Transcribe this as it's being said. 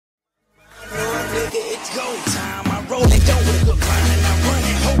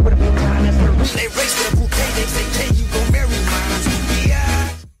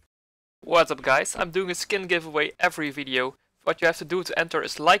What's up guys, I'm doing a skin giveaway every video. What you have to do to enter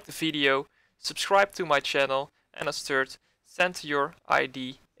is like the video, subscribe to my channel, and as third, send your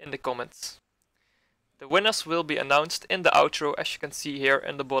ID in the comments. The winners will be announced in the outro, as you can see here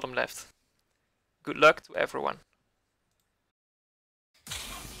in the bottom left. Good luck to everyone.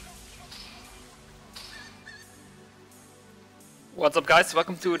 What's up guys,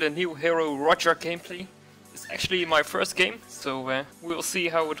 welcome to the new hero Roger gameplay. It's actually my first game, so we will see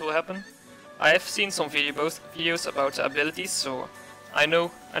how it will happen. I have seen some videos about the abilities, so I know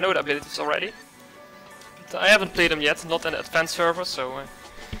the abilities already. But I haven't played them yet, not in the advanced server, so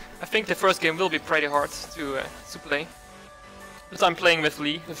I think the first game will be pretty hard to play. But I'm playing with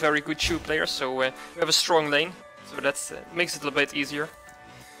Lee, a very good Shu player, so we have a strong lane, so that makes it a little bit easier.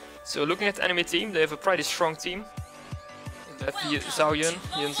 So looking at the enemy team, they have a pretty strong team. They have Zhao Yun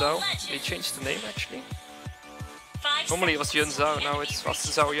Zhao. They changed the name actually. Normally it was Yun Zhao, now it's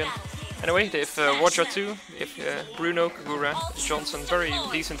Zhao Yun. Anyway, they have Roger too, they have Bruno, Kagura, Johnson, very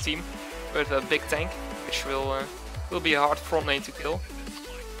decent team with a big tank, which will be a hard front lane to kill.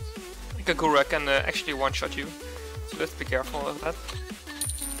 Kagura can actually one-shot you, so let's be careful of that.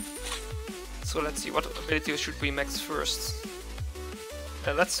 So let's see, what ability should we max first?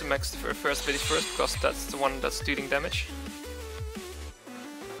 Let's max the first ability first, because that's the one that's dealing damage.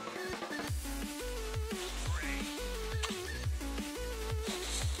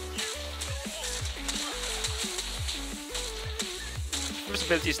 First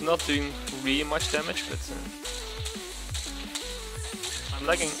ability is not doing really much damage, but I'm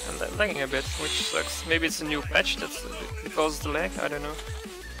lagging a bit, which sucks. Maybe it's a new patch that's because of the lag, I don't know.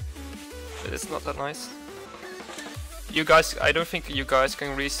 But it's not that nice. You guys, I don't think you guys can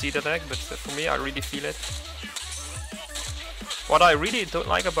really see the lag, but for me I really feel it. What I really don't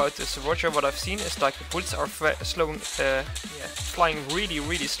like about this Roger, what I've seen, is like the bullets are flying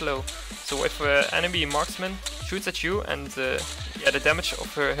really slow. So if an enemy marksman shoots at you and the damage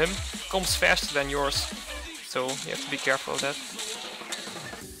of him comes faster than yours, so you have to be careful of that.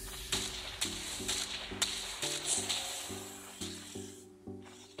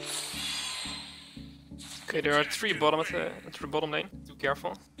 Okay, there are three bottom at the bottom lane. Be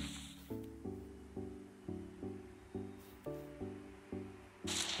careful.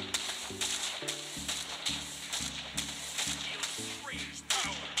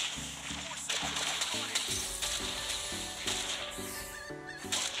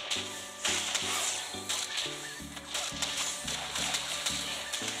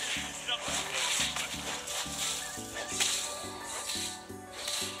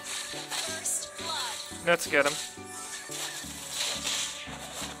 Let's get him.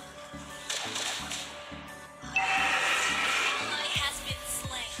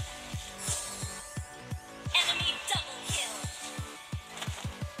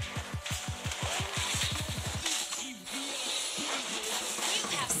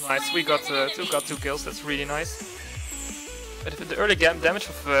 Nice, we got two kills, that's really nice. But the early damage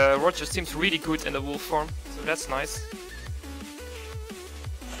of Roger seems really good in the wolf form, so that's nice.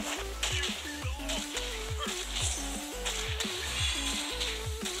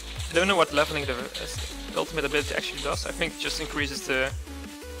 I don't know what leveling the ultimate ability actually does. I think it just increases the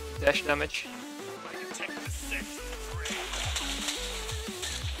dash damage.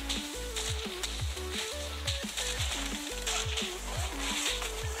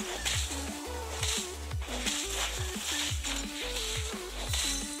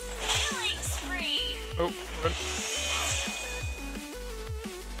 Oh, run.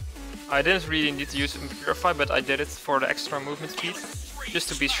 I didn't really need to use Purify, but I did it for the extra movement speed. Just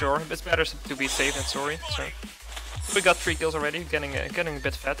to be sure, it's better to be safe than sorry. So we got 3 kills already, getting a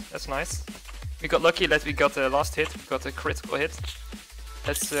bit fat. That's nice. We got lucky that we got the last hit. We got a critical hit.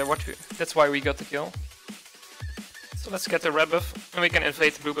 That's why we got the kill. So let's get the red buff, and we can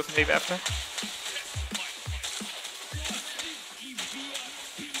inflate the blue buff maybe after.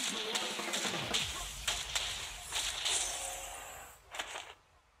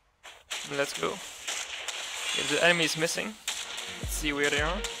 Let's go. If the enemy is missing. Let's see where they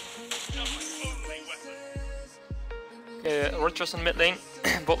are. Okay, Roger's on mid lane.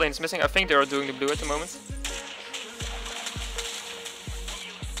 Bot lane is missing. I think they are doing the blue at the moment.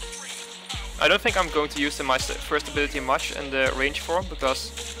 I don't think I'm going to use my first ability much in the range form,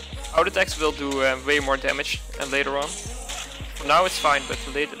 because out attacks will do way more damage and later on. For now it's fine, but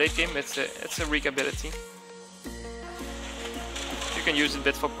late game it's a weak ability. You can use it a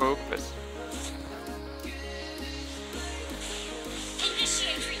bit for poke, but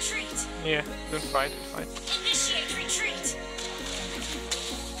yeah, don't fight, Initiate retreat.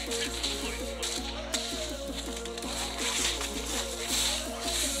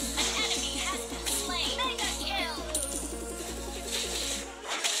 An enemy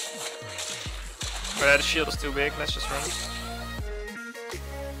Yeah, the shield is too big, let's just run.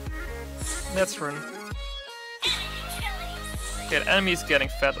 Let's run. Okay, the enemy is getting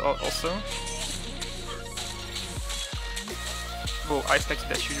fed also. Oh, iFlekzz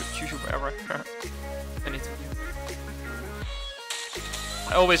best YouTuber ever. I need to.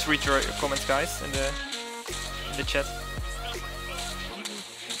 I always read your comments, guys, in the chat.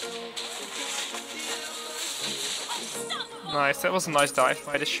 Nice, that was a nice dive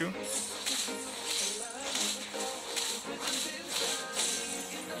by the shoe.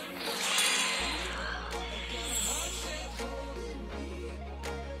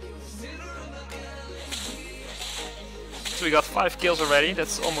 So we got 5 kills already,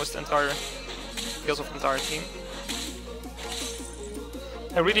 that's almost entire kills of the entire team.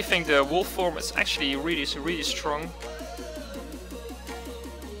 I really think the wolf form is actually really strong.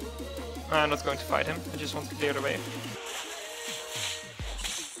 I'm not going to fight him, I just want to clear the way.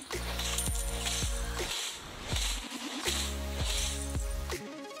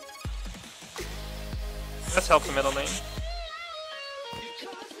 Let's help the middle lane.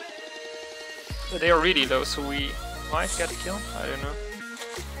 But they are really low, so we might get a kill. I don't know.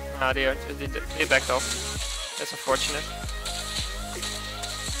 Nah, they backed off. That's unfortunate.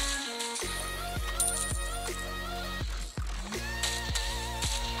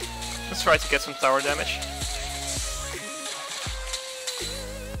 Let's try to get some tower damage.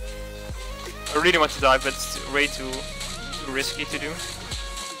 I really want to dive, but it's way too risky to do.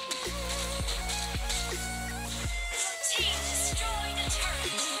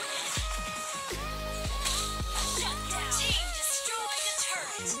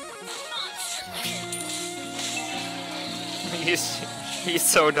 He's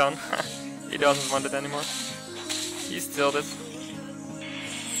so done. He doesn't want it anymore. He's tilted.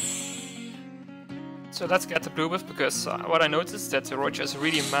 So let's get the blue buff, because what I noticed is that the Roger is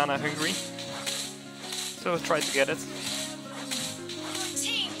really mana hungry. So let's try to get it.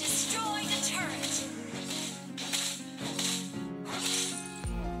 Team destroy the turret.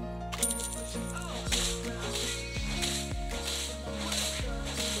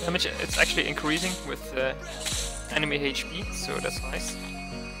 Damage, it's actually increasing with enemy HP, so that's nice.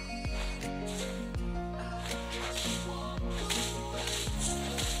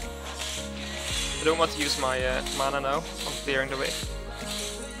 I don't want to use my mana now. I'm clearing the way.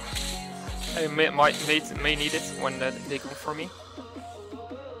 I may need it when they come for me.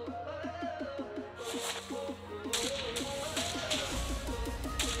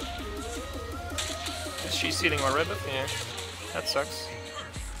 Is she stealing my red buff? Yeah, that sucks.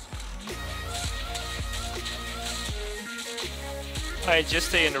 I just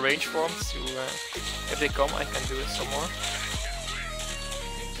stay in the range for them to, if they come, I can do it some more.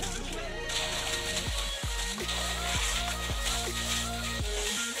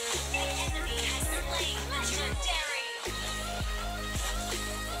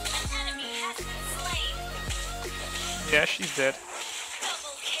 Yeah, she's dead.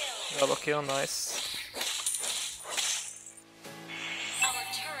 Double kill, nice.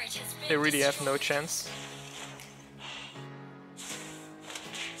 They really have no chance.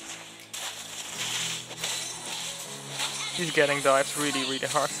 He's getting dived really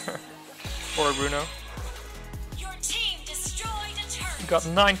hard. Poor Bruno. He got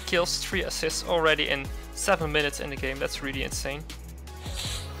 9 kills, 3 assists already in 7 minutes in the game. That's really insane.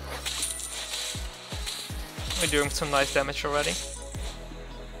 We're doing some nice damage already.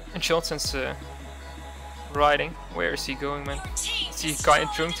 And Johnson's riding. Where is he going, man? Is he going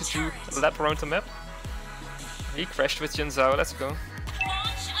to do a lap around the map? He crashed with Jin Zhao, let's go.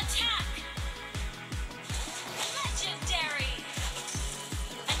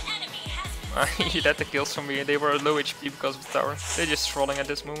 He let the kills from me, they were low HP because of the tower. They're just trolling at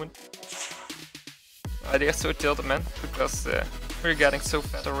this moment. They are so tilted, man, because we're getting so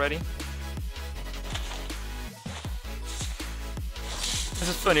fat already. This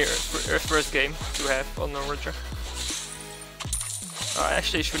is funny, our first game to have on no Roger. I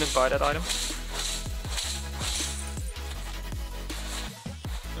actually shouldn't buy that item.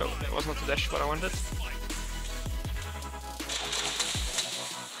 No, that was not the dash what I wanted.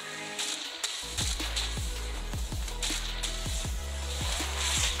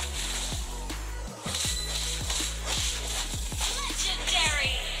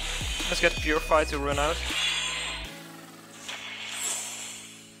 Let's get Purify to run out.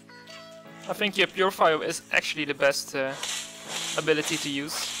 I think Purify is actually the best ability to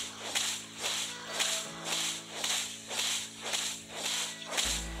use.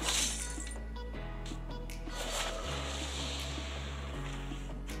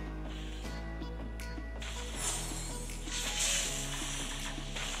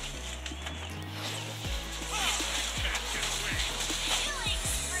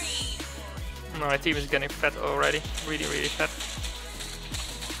 My team is getting fat already, really fat.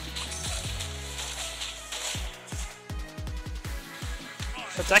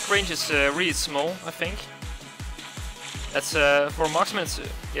 Attack range is really small, I think. That's for marksman.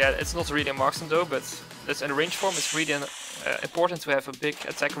 It's not really a marksman though, but that's in range form. It's really important to have a big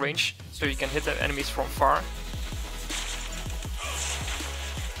attack range, so you can hit the enemies from far.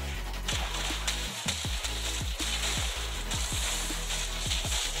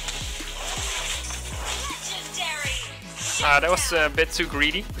 That was a bit too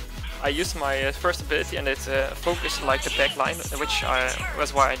greedy. I used my first ability and it focused like the back line, which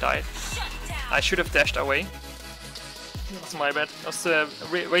was why I died. I should have dashed away. That's my bad. That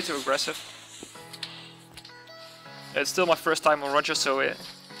was way too aggressive. It's still my first time on Roger, so you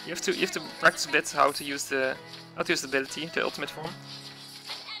have to practice a bit how to use the ability, the ultimate form.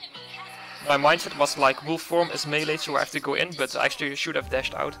 My mindset was like wolf form is melee, so I have to go in, but actually you should have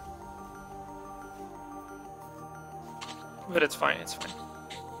dashed out. But it's fine, it's fine.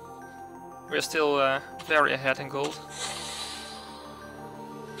 We're still very ahead in gold.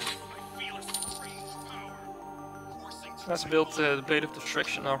 Let's build the Blade of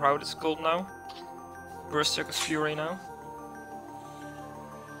Destruction, or how it's called now. Berserker's Fury now.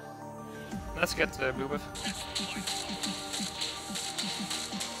 Let's get the blue buff.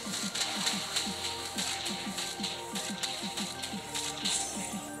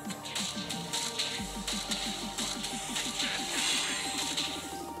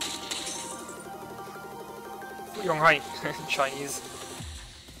 Yonghai, Chinese.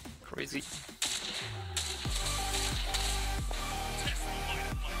 Crazy.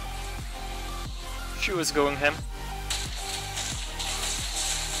 Shu is going ham.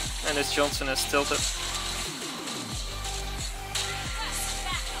 And this Johnson is tilted.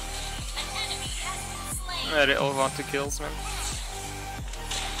 Yeah, they all want the kills, man.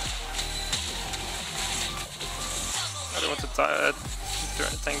 I don't want to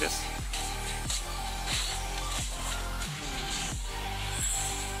tank this.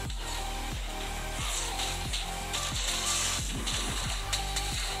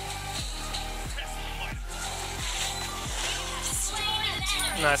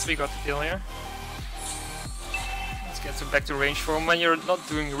 Nice, we got the kill here. Let's get back to range form. When you're not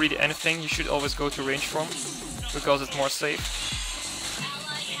doing really anything, you should always go to range form, because it's more safe.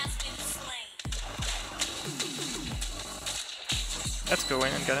 Let's go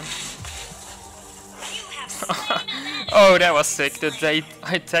in and get him. Oh, that was sick.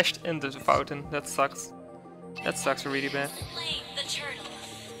 I dashed into the fountain. That sucks. That sucks really bad.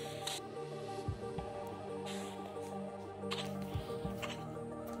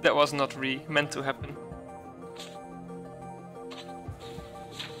 That was not really meant to happen.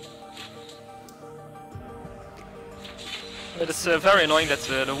 But it's very annoying that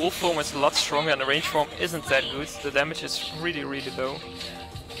the wolf form is a lot stronger and the range form isn't that good. The damage is really low.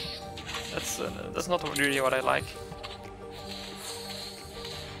 That's not really what I like.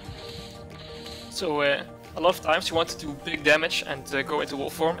 So a lot of times you want to do big damage and go into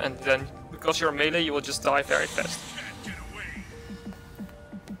wolf form, and then because you're melee you will just die very fast.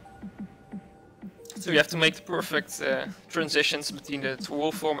 So you have to make the perfect transitions between the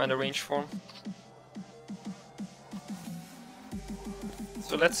wolf form and the range form.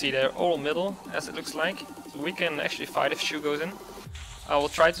 So let's see, they're all middle, as it looks like. So we can actually fight if Shu goes in. I will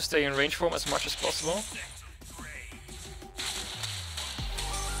try to stay in range form as much as possible.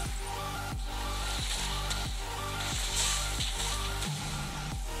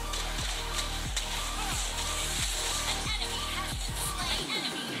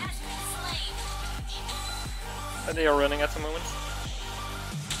 And they are running at the moment.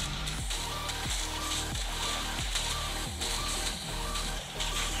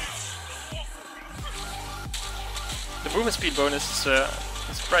 The movement speed bonus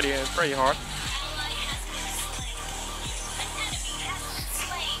is pretty hard.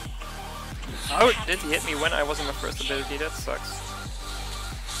 How did he hit me when I was in my first ability? That sucks.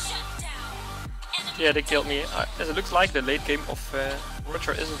 Yeah, they killed me. As it looks like the late game of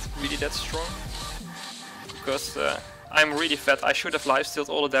Roger isn't really that strong. Because I'm really fat. I should have lifestealed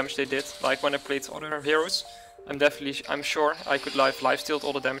all the damage they did, like when I played other heroes. I'm sure I could lifestealed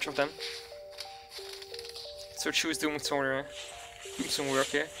all the damage of them. So Shu is doing some work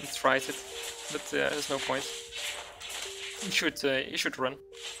here. He tried it, but there's no point. He should run.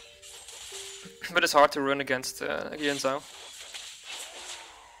 But it's hard to run against Yan Zhao.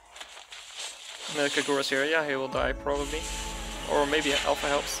 Kagura's here. Yeah, he will die probably, or maybe Alpha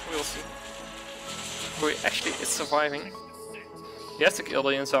helps. We'll see. He actually is surviving. He has to kill the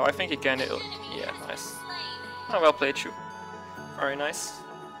Yan Zhao. I think he can. Yeah, nice. Oh, well played, Shu. Very nice.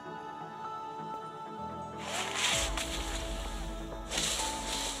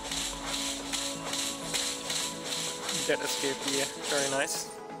 that escape here, very nice.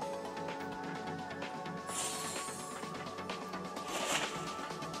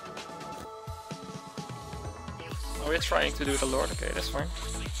 Oh, we're trying to do the Lord, okay, that's fine.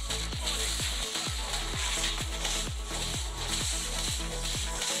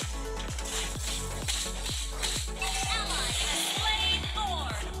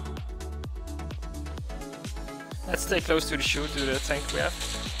 Let's stay close to the shoot, to the tank we have.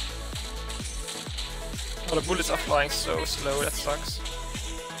 Oh, the bullets are flying so slow, that sucks.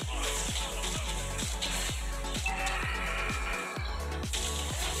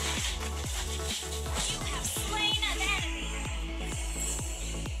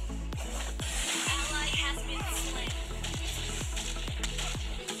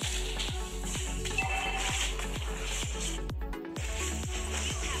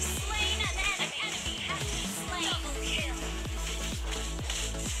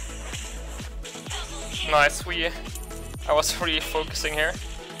 Nice, I was really focusing here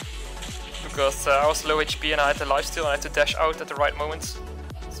because I was low HP and I had the lifesteal and I had to dash out at the right moment.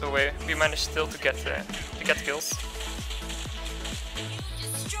 So we managed still to get kills.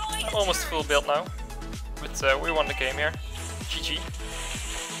 I'm almost full build now, but we won the game here. GG.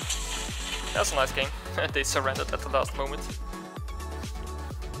 That was a nice game. They surrendered at the last moment.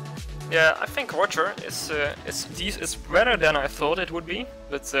 Yeah, I think Roger is better than I thought it would be,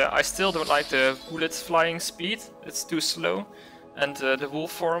 but I still don't like the bullet flying speed. It's too slow, and the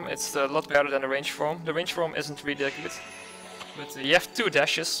wolf form, it's a lot better than the range form. The range form isn't really that good, but you have 2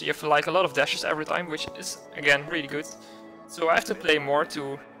 dashes. You have like a lot of dashes every time, which is again really good. So I have to play more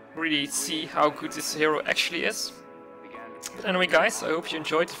to really see how good this hero actually is. But anyway, guys, I hope you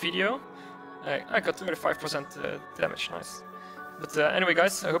enjoyed the video. I got 35% damage, nice. But anyway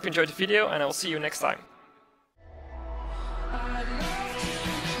guys, I hope you enjoyed the video and I will see you next time.